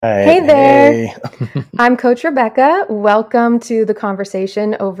Hey there. Hey. I'm Coach Rebecca. Welcome to the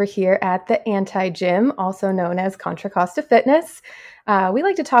conversation over here at the Anti-Gym, also known as Contra Costa Fitness. We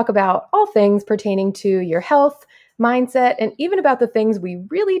like to talk about all things pertaining to your health, mindset, and even about the things we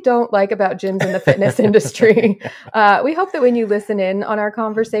really don't like about gyms in the fitness industry. We hope that when you listen in on our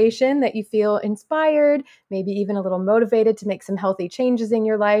conversation that you feel inspired, maybe even a little motivated to make some healthy changes in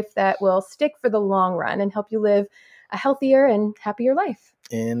your life that will stick for the long run and help you live a healthier and happier life.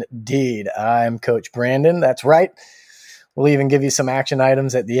 Indeed. I'm Coach Brandon. That's right. We'll even give you some action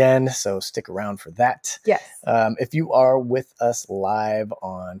items at the end, so stick around for that. Yes. If you are with us live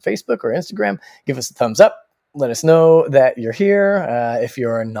on Facebook or Instagram, give us a thumbs up. Let us know that you're here. If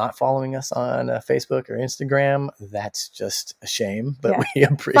you're not following us on Facebook or Instagram, that's just a shame, but we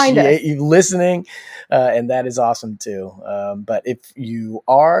appreciate you listening, and that is awesome too. But if you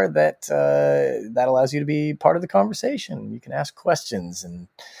are, that allows you to be part of the conversation. You can ask questions, and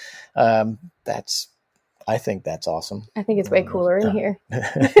I think that's awesome. I think it's way cooler in here.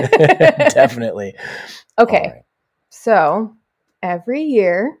 Definitely. Okay. Right. So every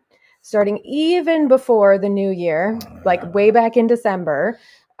year, starting even before the new year, like way back in December,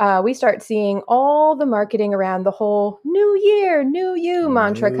 we start seeing all the marketing around the whole new year, new you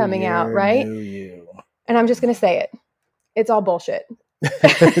mantra coming out, right? New you. And I'm just going to say it. It's all bullshit.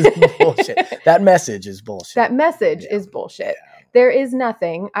 It's bullshit. That message is bullshit. That message is bullshit. Yeah. There is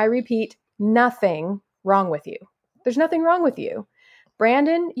nothing, I repeat, nothing wrong with you. There's nothing wrong with you.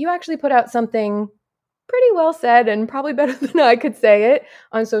 Brandon, you actually put out something pretty well said and probably better than I could say it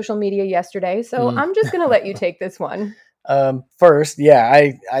on social media yesterday. So I'm just going to let you take this one. First, yeah,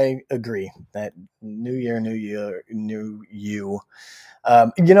 I agree that new year, new you.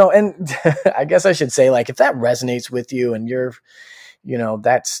 And I guess I should say, like, if that resonates with you and you're,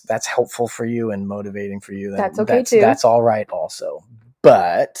 that's helpful for you and motivating for you, then that's okay too. That's all right also.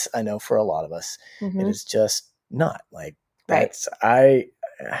 But I know for a lot of us, it is just not like that's right.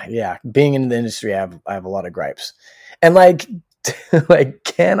 Being in the industry, I have a lot of gripes, and like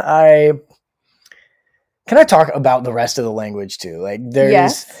can I talk about the rest of the language too? Like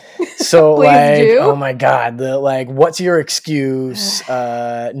there's so like, do. Oh my God, what's your excuse?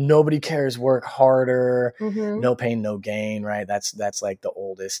 Nobody cares. Work harder. No pain, no gain. Right. That's like the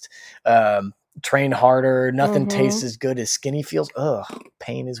oldest. Train harder. Nothing tastes as good as skinny feels. Ugh.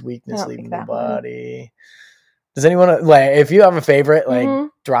 Pain is weakness leaving the body. One. Does anyone if you have a favorite,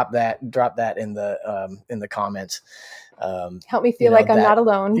 drop that in the comments. Help me feel like I'm not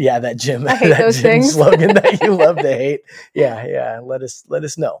alone. Yeah, that gym, I hate that those gym things. slogan that you love to hate. Yeah. Let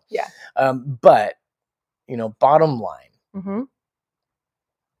us know. Yeah. But bottom line,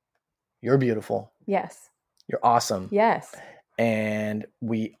 you're beautiful. Yes. You're awesome. Yes. And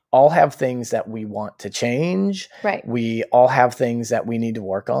we all have things that we want to change. Right. We all have things that we need to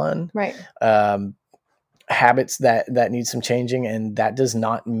work on. Right. Habits that need some changing, and that does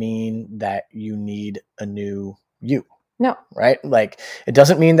not mean that you need a new you. No. Right? Like it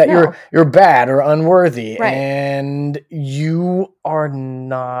doesn't mean that you're bad or unworthy, and you are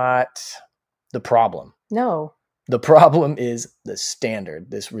not the problem. No. The problem is the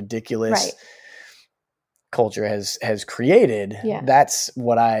standard. This ridiculous culture has created. Yeah. That's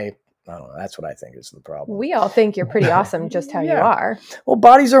what I don't know. That's what I think is the problem. We all think you're pretty awesome just how you are. Well,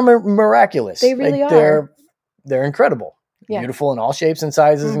 bodies are miraculous. They really are. They're incredible. Yeah. Beautiful in all shapes and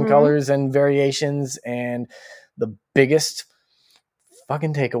sizes and colors and variations. And the biggest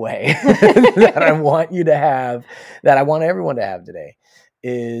fucking takeaway that I want you to have, that I want everyone to have today,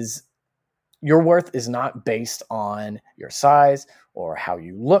 is your worth is not based on your size or how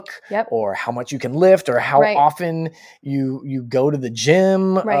you look or how much you can lift or how often you go to the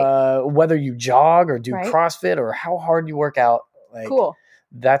gym, whether you jog or do CrossFit or how hard you work out. Like, cool.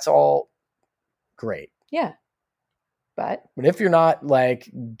 That's all great. Yeah. But if you're not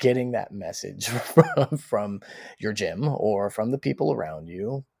getting that message from your gym or from the people around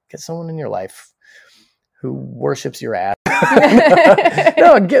you, get someone in your life who worships your ass. That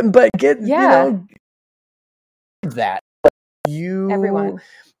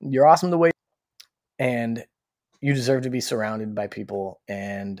you're awesome the way, and you deserve to be surrounded by people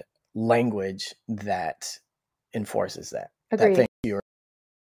and language that enforces that. Agreed. That thing you're.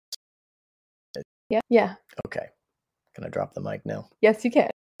 Yeah. Okay. Can I drop the mic now? Yes, you can.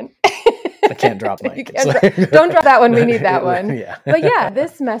 I can't drop the mic. Don't drop that one. We need that one. Yeah. But yeah,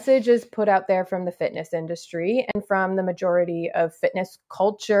 this message is put out there from the fitness industry and from the majority of fitness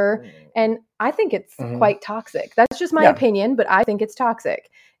culture. And I think it's quite toxic. That's just my opinion, but I think it's toxic.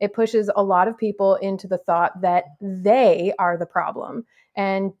 It pushes a lot of people into the thought that they are the problem.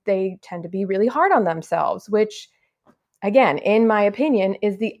 And they tend to be really hard on themselves, which again, in my opinion,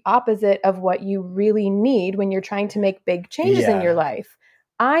 is the opposite of what you really need when you're trying to make big changes in your life.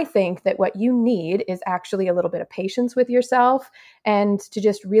 I think that what you need is actually a little bit of patience with yourself and to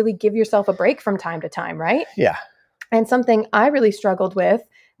just really give yourself a break from time to time, right? Yeah. And something I really struggled with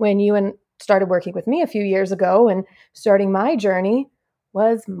when you and started working with me a few years ago and starting my journey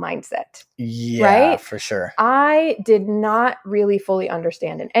was mindset. Yeah, right? For sure. I did not really fully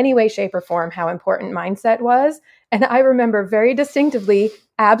understand in any way, shape, or form how important mindset was. And I remember very distinctively,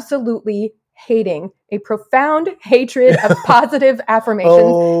 absolutely hating a profound hatred of positive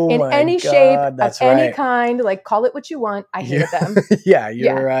affirmations in any shape of any kind. Like, call it what you want. I hated them.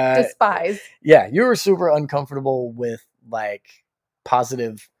 Despise. Yeah, you were super uncomfortable with like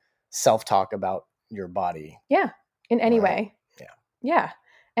positive self-talk about your body. Yeah, in any way. Yeah.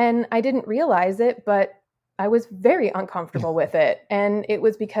 And I didn't realize it, but I was very uncomfortable with it. And it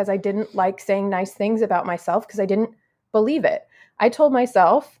was because I didn't like saying nice things about myself because I didn't believe it. I told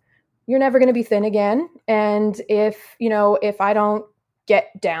myself, you're never going to be thin again. And if I don't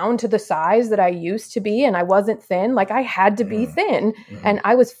get down to the size that I used to be and I wasn't thin, like I had to be thin and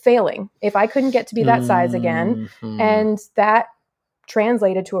I was failing if I couldn't get to be that size again. And that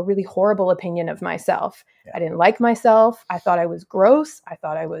translated to a really horrible opinion of myself. I didn't like myself. I thought I was gross. I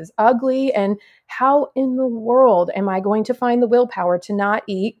thought I was ugly. And how in the world am I going to find the willpower to not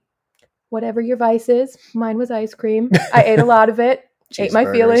eat whatever your vice is? Mine was ice cream. I ate a lot of it. Ate my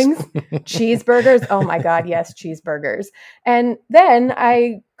feelings. Cheeseburgers. Oh my God, yes, cheeseburgers. And then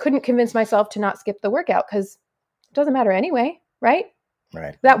I couldn't convince myself to not skip the workout because it doesn't matter anyway, right?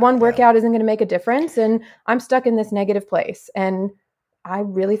 Right. That one workout isn't going to make a difference. And I'm stuck in this negative place. And I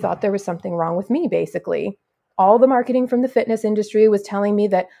really thought there was something wrong with me, basically. All the marketing from the fitness industry was telling me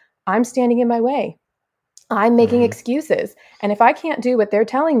that I'm standing in my way. I'm making excuses. And if I can't do what they're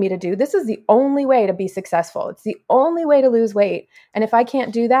telling me to do, this is the only way to be successful. It's the only way to lose weight. And if I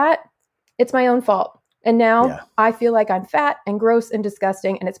can't do that, it's my own fault. And now I feel like I'm fat and gross and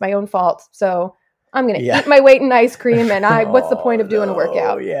disgusting, and it's my own fault. So I'm going to eat my weight in ice cream. And what's the point of doing a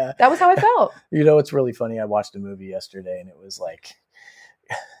workout? Yeah. That was how I felt. It's really funny. I watched a movie yesterday and it was like,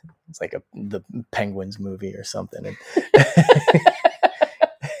 it's like the Penguins movie or something.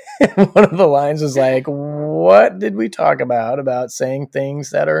 And one of the lines was like, what did we talk about saying things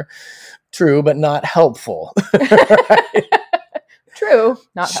that are true, but not helpful? Right? True.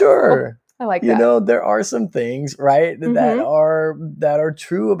 Not sure. Helpful. I like that. There are some things, right, that are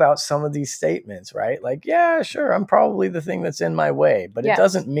true about some of these statements, right? Like, yeah, sure, I'm probably the thing that's in my way, but it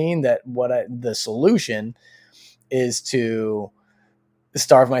doesn't mean that the solution is to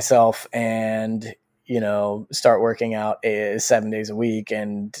starve myself and, start working out 7 days a week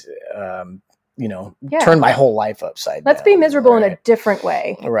and, turn my whole life upside down. Let's be miserable in a different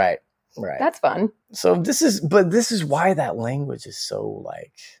way. Right. That's fun. So this is why that language is so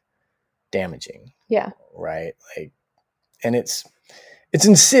like damaging. Yeah. Right. Like, and it's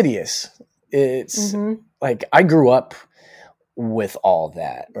insidious. It's like, I grew up with all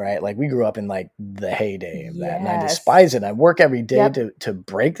that, right? Like we grew up in like the heyday of that, and I despise it. I work every day to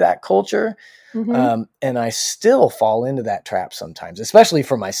break that culture. And I still fall into that trap sometimes, especially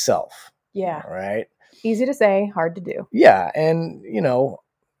for myself. Yeah. Right. Easy to say, hard to do. Yeah. And,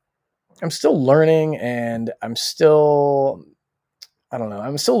 I'm still learning, and I'm still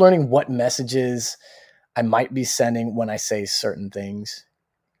learning what messages I might be sending when I say certain things,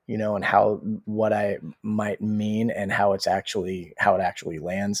 and what I might mean and how it actually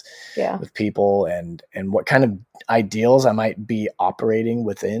lands with people, and what kind of ideals I might be operating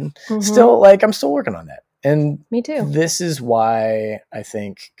within. Still, like, I'm still working on that. And me too. This is why I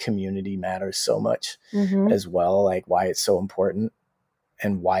think community matters so much as well, like why it's so important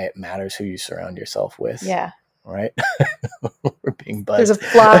and why it matters who you surround yourself with. Yeah. Right. We're being buzzed. There's a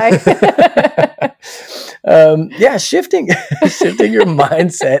fly. Shifting your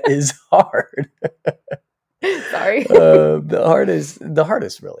mindset is hard. Sorry. The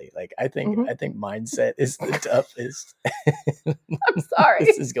hardest really. Like I think mindset is the toughest. I'm sorry.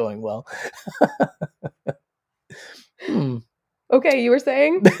 This is going well. Okay, you were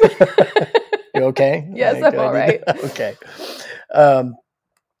saying? You okay? Yes, I'm all right. Okay.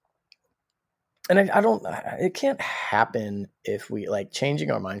 And it can't happen if we changing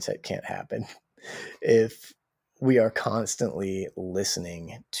our mindset can't happen if we are constantly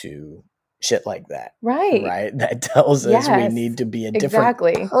listening to shit like that. Right. Right. That tells us we need to be a different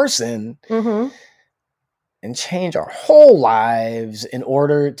person and change our whole lives in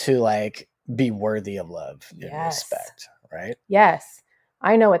order to be worthy of love and respect. Right. Yes.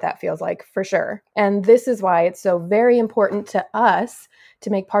 I know what that feels like for sure. And this is why it's so very important to us to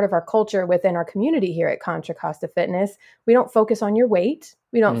make part of our culture within our community here at Contra Costa Fitness. We don't focus on your weight.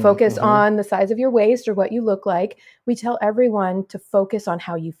 We don't focus on the size of your waist or what you look like. We tell everyone to focus on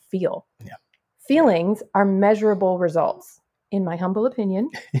how you feel. Yeah. Feelings are measurable results, in my humble opinion.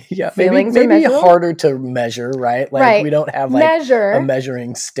 Yeah, Feelings maybe harder to measure, right? Like we don't have like a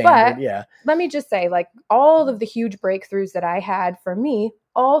measuring standard. But let me just say, like all of the huge breakthroughs that I had for me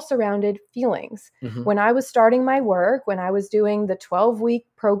all surrounded feelings. When I was starting my work, when I was doing the 12-week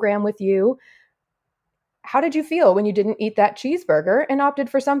program with you, how did you feel when you didn't eat that cheeseburger and opted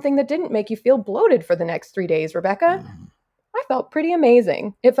for something that didn't make you feel bloated for the next 3 days, Rebecca? I felt pretty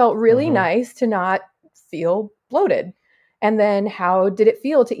amazing. It felt really nice to not feel bloated. And then how did it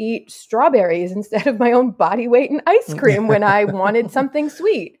feel to eat strawberries instead of my own body weight in ice cream when I wanted something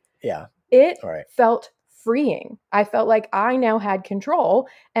sweet? Yeah. It felt freeing. I felt like I now had control.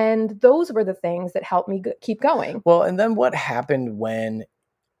 And those were the things that helped me keep going. Well, and then what happened when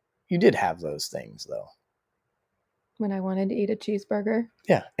you did have those things, though? When I wanted to eat a cheeseburger?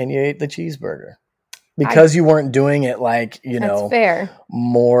 Yeah. And you ate the cheeseburger. Because you weren't doing it like, that's fair.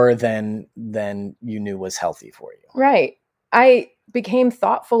 More than you knew was healthy for you. Right. I became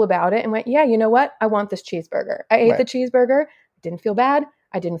thoughtful about it and went, yeah, you know what? I want this cheeseburger. I ate the cheeseburger. Didn't feel bad.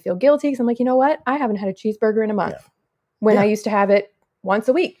 I didn't feel guilty because I'm like, you know what? I haven't had a cheeseburger in a month. When I used to have it once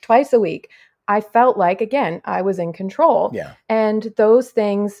a week, twice a week, I felt like, again, I was in control. Yeah. And those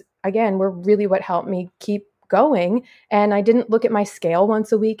things, again, were really what helped me keep going. And I didn't look at my scale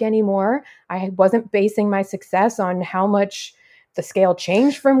once a week anymore. I wasn't basing my success on how much the scale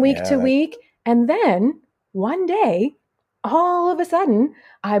changed from week to week. And then one day, all of a sudden,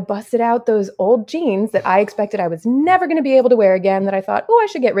 I busted out those old jeans that I expected I was never going to be able to wear again, that I thought, oh, I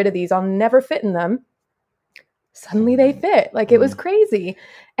should get rid of these. I'll never fit in them. Suddenly they fit. Like it was crazy.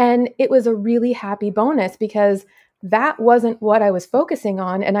 And it was a really happy bonus because that wasn't what I was focusing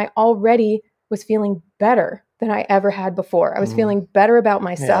on. And I already was feeling better than I ever had before. I was feeling better about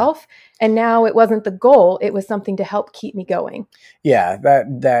myself. Yeah. And now it wasn't the goal. It was something to help keep me going. Yeah,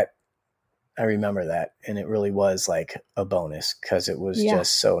 that I remember that. And it really was like a bonus because it was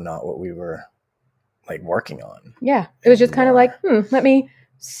just so not what we were like working on. Yeah. It was just kind of like, let me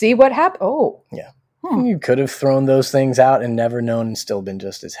see what happened. Oh. Yeah. You could have thrown those things out and never known and still been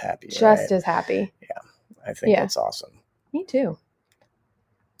just as happy. Just as happy. Yeah. I think that's awesome. Me too.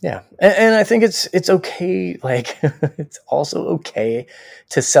 Yeah. And I think it's okay. Like it's also okay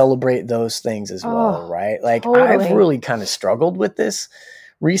to celebrate those things as well. Right. Like I've really kind of struggled with this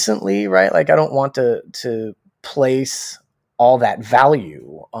recently. Right. Like I don't want to place all that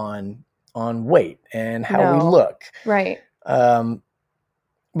value on weight and how we look. Right.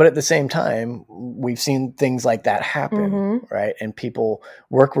 But at the same time, we've seen things like that happen, right? And people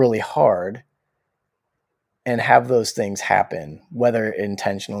work really hard and have those things happen, whether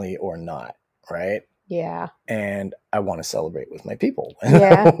intentionally or not, right? Yeah. And I want to celebrate with my people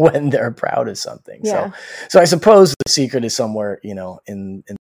when they're proud of something. Yeah. So I suppose the secret is somewhere, in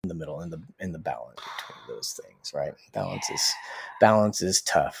the middle, in the balance between those things, right? Balance is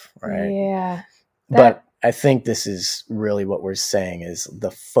tough, right? Yeah. But I think this is really what we're saying is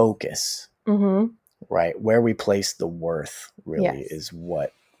the focus, right? Where we place the worth really is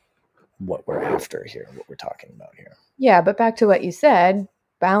what we're after here, what we're talking about here. Yeah, but back to what you said,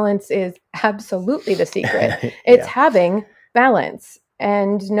 balance is absolutely the secret. It's having balance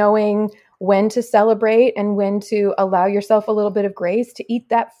and knowing when to celebrate and when to allow yourself a little bit of grace to eat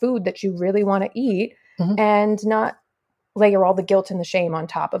that food that you really want to eat and not layer all the guilt and the shame on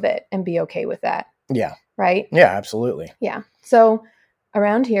top of it and be okay with that. Yeah. Right? Yeah, absolutely. Yeah. So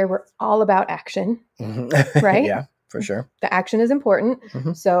around here, we're all about action, right? Yeah, for sure. The action is important.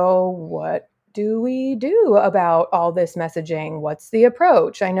 So what do we do about all this messaging? What's the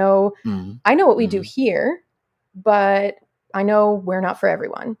approach? I know what we do here, but I know we're not for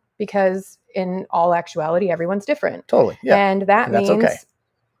everyone because in all actuality, everyone's different. Totally. Yeah. And that means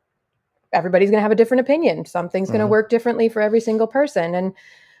everybody's going to have a different opinion. Something's going to work differently for every single person. And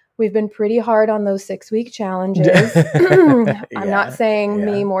we've been pretty hard on those 6-week challenges. I'm not saying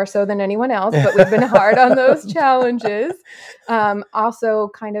me more so than anyone else, but we've been hard on those challenges.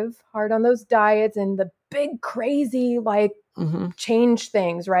 Also kind of hard on those diets and the big, crazy, change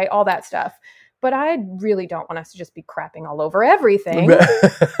things, right? All that stuff. But I really don't want us to just be crapping all over everything.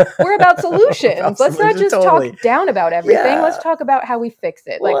 We're about solutions. Let's not just talk down about everything. Yeah. Let's talk about how we fix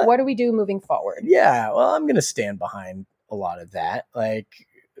it. Well, what do we do moving forward? Yeah. Well, I'm going to stand behind a lot of that.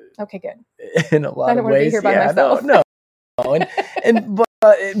 Okay, good. In a lot of ways. I don't want to be here by myself. No.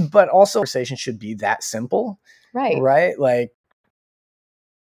 And but also conversation should be that simple. Right. Right?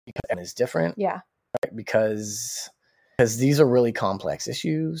 is different. Yeah. Right? Because these are really complex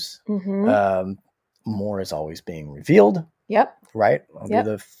issues. More is always being revealed. Yep. Right. I'll be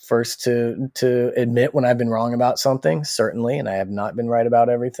the first to admit when I've been wrong about something, certainly, and I have not been right about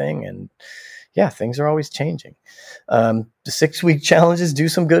everything. And yeah, things are always changing. The 6-week challenges do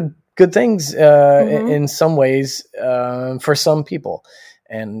some good things in some ways for some people.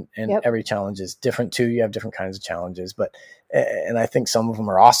 And every challenge is different too. You have different kinds of challenges, and I think some of them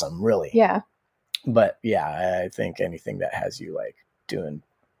are awesome, really. Yeah. But yeah, I think anything that has you like doing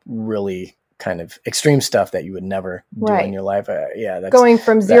really kind of extreme stuff that you would never do in your life. That's going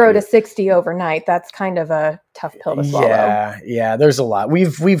from 0 to 60 overnight. That's kind of a tough pill to swallow. Yeah. There's a lot.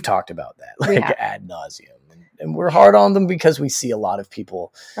 We've talked about that like ad nauseum, and we're hard on them because we see a lot of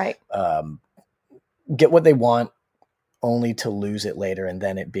people get what they want only to lose it later, and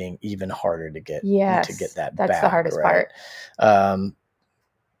then it being even harder to get that that's back, the hardest part.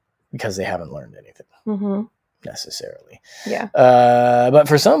 Because they haven't learned anything necessarily. Yeah. But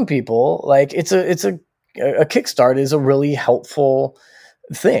for some people, like it's a kickstart is a really helpful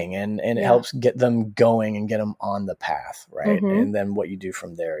thing, and it helps get them going and get them on the path, right? And then what you do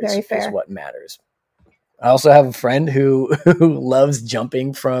from there is what matters. I also have a friend who loves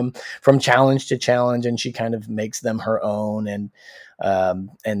jumping from challenge to challenge, and she kind of makes them her own, and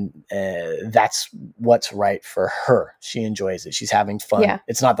that's what's right for her. She enjoys it. She's having fun. Yeah.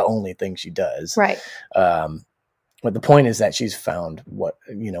 It's not the only thing she does. Right. But the point is that she's found what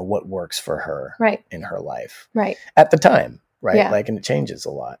works for her in her life at the time. Right. Yeah. Like, and it changes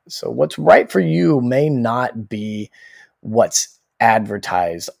a lot. So what's right for you may not be what's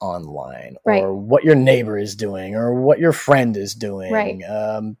advertised online or what your neighbor is doing or what your friend is doing.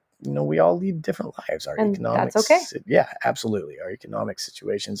 Right. We all lead different lives. Our economics, that's okay. Yeah, absolutely. Our economic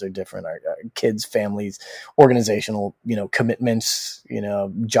situations are different. Our kids, families, organizational, commitments,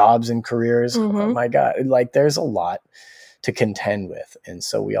 jobs and careers. Oh my God. Like there's a lot to contend with. And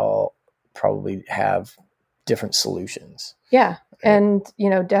so we all probably have different solutions. Yeah. Right?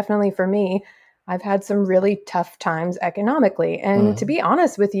 And, definitely for me, I've had some really tough times economically. And to be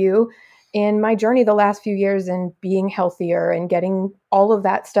honest with you, in my journey the last few years in being healthier and getting all of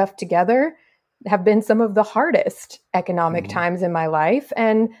that stuff together have been some of the hardest economic times in my life.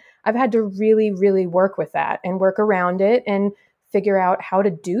 And I've had to really, really work with that and work around it and figure out how to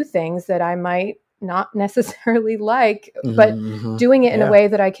do things that I might not necessarily like, but doing it in a way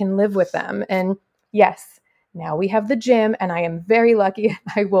that I can live with them. And yes, now we have the gym, and I am very lucky.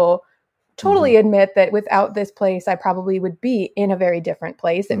 I will totally admit that without this place, I probably would be in a very different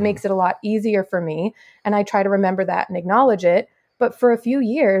place. It makes it a lot easier for me. And I try to remember that and acknowledge it. But for a few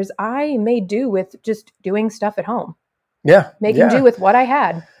years, I made do with just doing stuff at home. Yeah. Making do with what I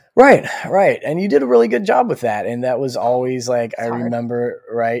had. Right. And you did a really good job with that. And that was always like, I remember,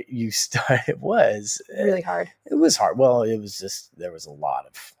 right, you started, it was really hard. It was hard. Well, it was just, there was a lot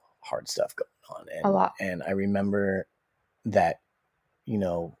of hard stuff going on. And, a lot. And I remember that,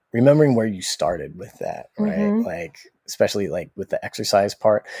 remembering where you started with that, right? Like, especially like with the exercise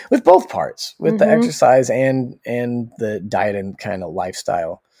part, with both parts, with the exercise and the diet and kind of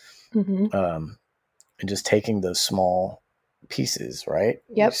lifestyle, and just taking those small pieces, right?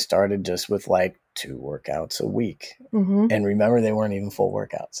 Yep. You started just with like 2 workouts a week, and remember they weren't even full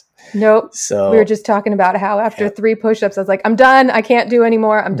workouts. Nope. So we were just talking about how after 3 push-ups, I was like, I'm done. I can't do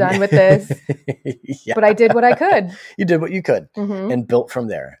anymore. I'm done with this. But I did what I could. You did what you could and built from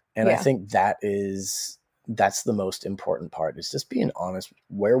there. And I think that's the most important part, is just being honest with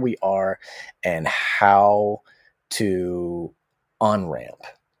where we are and how to on-ramp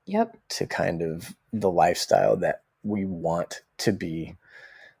to kind of the lifestyle that we want to be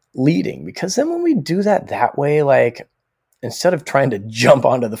leading. Because then when we do that way, like, instead of trying to jump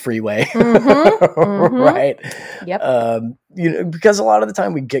onto the freeway, right? Yep. Because a lot of the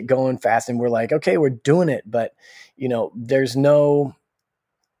time we get going fast and we're like, okay, we're doing it. But, there's no,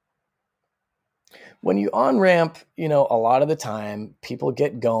 when you on-ramp, a lot of the time people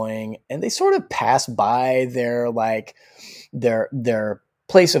get going and they sort of pass by their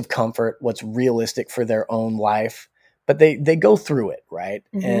place of comfort, what's realistic for their own life. But they go through it, right?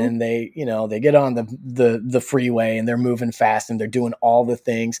 And they get on the freeway and they're moving fast and they're doing all the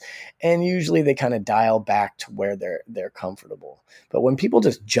things. And usually they kind of dial back to where they're comfortable. But when people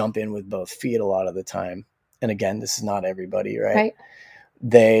just jump in with both feet a lot of the time, and again, this is not everybody, right?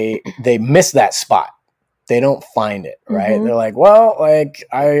 They miss that spot. They don't find it, right? They're like, well, like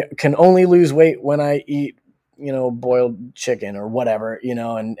I can only lose weight when I eat, boiled chicken or whatever,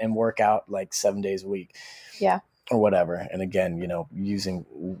 and work out like 7 days a week. Yeah. Or whatever. And again, using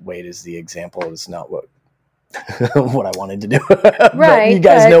weight as the example is not what what I wanted to do. Right. But you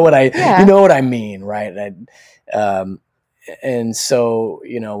guys know what you know what I mean, right? And so,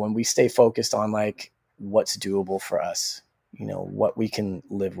 when we stay focused on like what's doable for us, what we can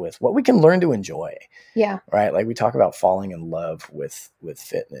live with, what we can learn to enjoy. Yeah. Right. Like we talk about falling in love with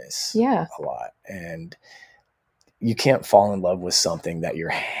fitness a lot. And you can't fall in love with something that you're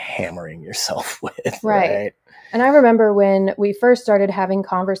hammering yourself with. Right. And I remember when we first started having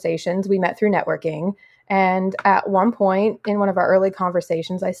conversations, we met through networking. And at one point in one of our early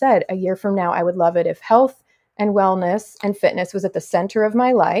conversations, I said, a year from now, I would love it if health and wellness and fitness was at the center of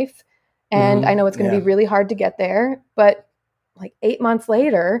my life. And I know it's going to be really hard to get there, but like 8 months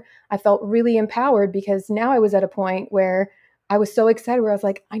later, I felt really empowered because now I was at a point where I was so excited where I was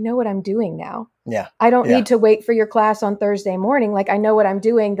like, I know what I'm doing now. Yeah. I don't need to wait for your class on Thursday morning. Like I know what I'm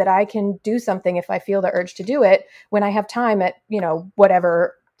doing, that I can do something if I feel the urge to do it when I have time at,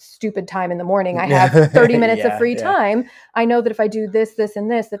 whatever stupid time in the morning. I have 30 minutes of free time. I know that if I do this, this,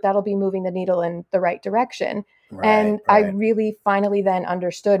 and this, that'll be moving the needle in the right direction. And I really finally then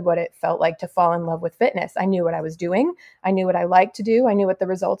understood what it felt like to fall in love with fitness. I knew what I was doing. I knew what I liked to do. I knew what the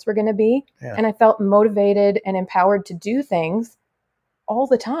results were going to be. Yeah. And I felt motivated and empowered to do things all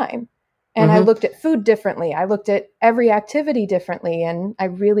the time. And I looked at food differently. I looked at every activity differently. And I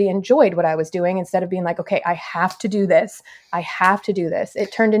really enjoyed what I was doing instead of being like, okay, I have to do this. I have to do this.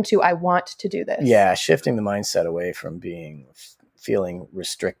 It turned into, I want to do this. Yeah. Shifting the mindset away from feeling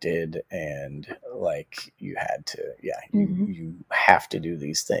restricted and like you had to, you have to do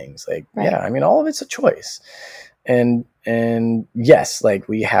these things. Like, I mean, all of it's a choice. And yes, like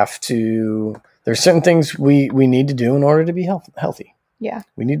we have to, there's certain things we need to do in order to be healthy. Yeah.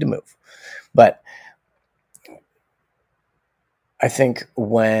 We need to move. But I think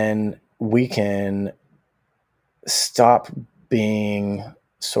when we can stop being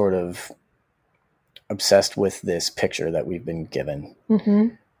sort of obsessed with this picture that we've been given,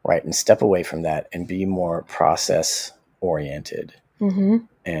 right, and step away from that and be more process oriented,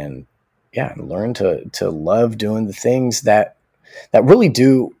 and learn to love doing the things that really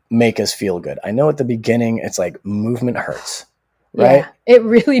do make us feel good. I know at the beginning it's like movement hurts. Right? Yeah, it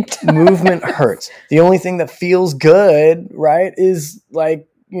really does. Movement hurts. The only thing that feels good, right, is like,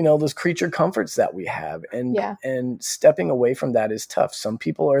 those creature comforts that we have. And stepping away from that is tough. Some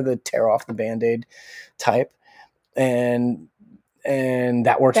people are the tear off the Band-Aid type. And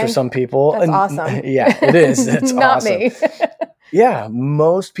that works for some people. That's awesome. Yeah, it is. It's not awesome. Me. Yeah.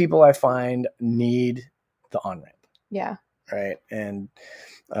 Most people I find need the on-ramp. Yeah. Right. And,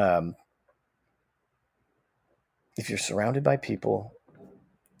 if you're surrounded by people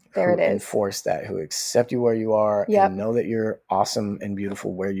who enforce that, who accept you where you are and know that you're awesome and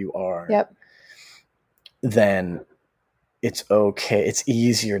beautiful where you are, then it's okay. It's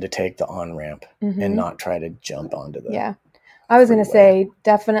easier to take the on-ramp and not try to jump onto the I was going to say,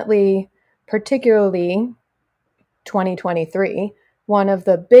 definitely, particularly 2023, one of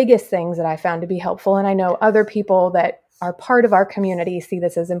the biggest things that I found to be helpful, and I know other people that are part of our community see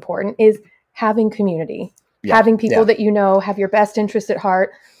this as important, is having community. Having people that have your best interest at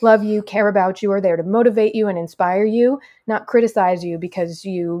heart, love you, care about you, are there to motivate you and inspire you, not criticize you because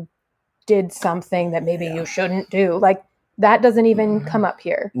you did something that maybe you shouldn't do. Like that doesn't even come up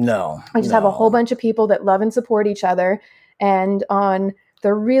here. No. I just have a whole bunch of people that love and support each other. And on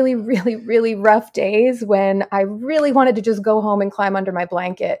the really, really, really rough days when I really wanted to just go home and climb under my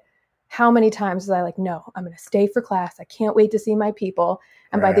blanket, how many times was I like, no, I'm going to stay for class. I can't wait to see my people.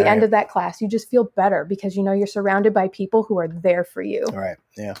 And by the end of that class, you just feel better because you're surrounded by people who are there for you. Right.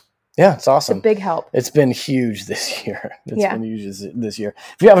 Yeah. Yeah, it's awesome. It's a big help. It's been huge this year. It's been huge this year.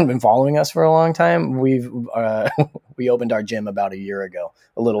 If you haven't been following us for a long time, we opened our gym about a year ago,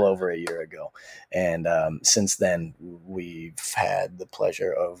 a little over a year ago. And since then, we've had the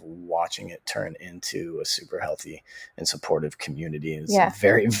pleasure of watching it turn into a super healthy and supportive community. It's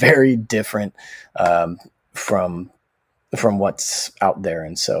very, very different from what's out there.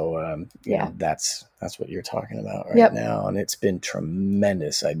 And so, that's what you're talking about right now. And it's been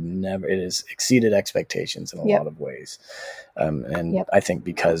tremendous. It has exceeded expectations in a lot of ways. I think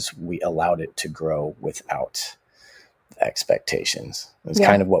because we allowed it to grow without expectations. It's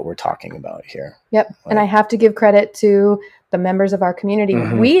kind of what we're talking about here. Yep. Like, and I have to give credit to the members of our community.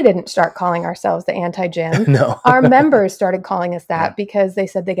 We didn't start calling ourselves the Anti-Gym. No. Our members started calling us that because they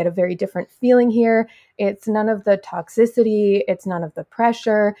said they get a very different feeling here. It's none of the toxicity. It's none of the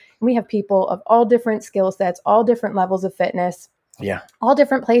pressure. And we have people of all different skill sets, all different levels of fitness. Yeah. All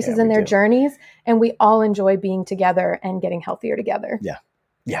different places in their journeys. And we all enjoy being together and getting healthier together. Yeah.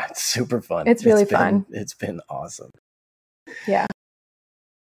 Yeah. It's super fun. It's really fun. It's been awesome. Yeah.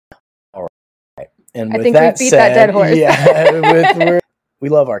 All right. And I with think that we beat said, that dead horse. yeah, we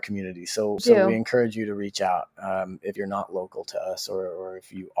love our community. So we encourage you to reach out. If you're not local to us, or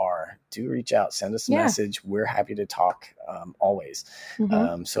if you are, do reach out, send us a message. We're happy to talk always.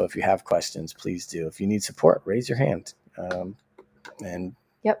 Mm-hmm. So if you have questions, please do. If you need support, raise your hand. And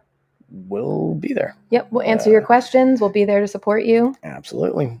we'll be there. Yep. We'll answer your questions. We'll be there to support you.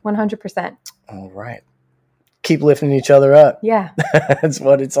 Absolutely. 100%. All right. Keep lifting each other up. Yeah. That's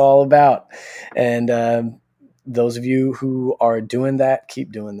what it's all about. And those of you who are doing that,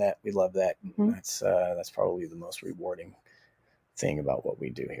 keep doing that. We love that. Mm-hmm. That's probably the most rewarding thing about what we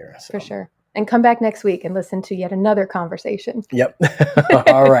do here. So. For sure. And come back next week and listen to yet another conversation. Yep.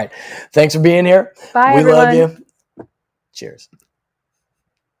 All right. Thanks for being here. Bye, we everyone. love you. Cheers.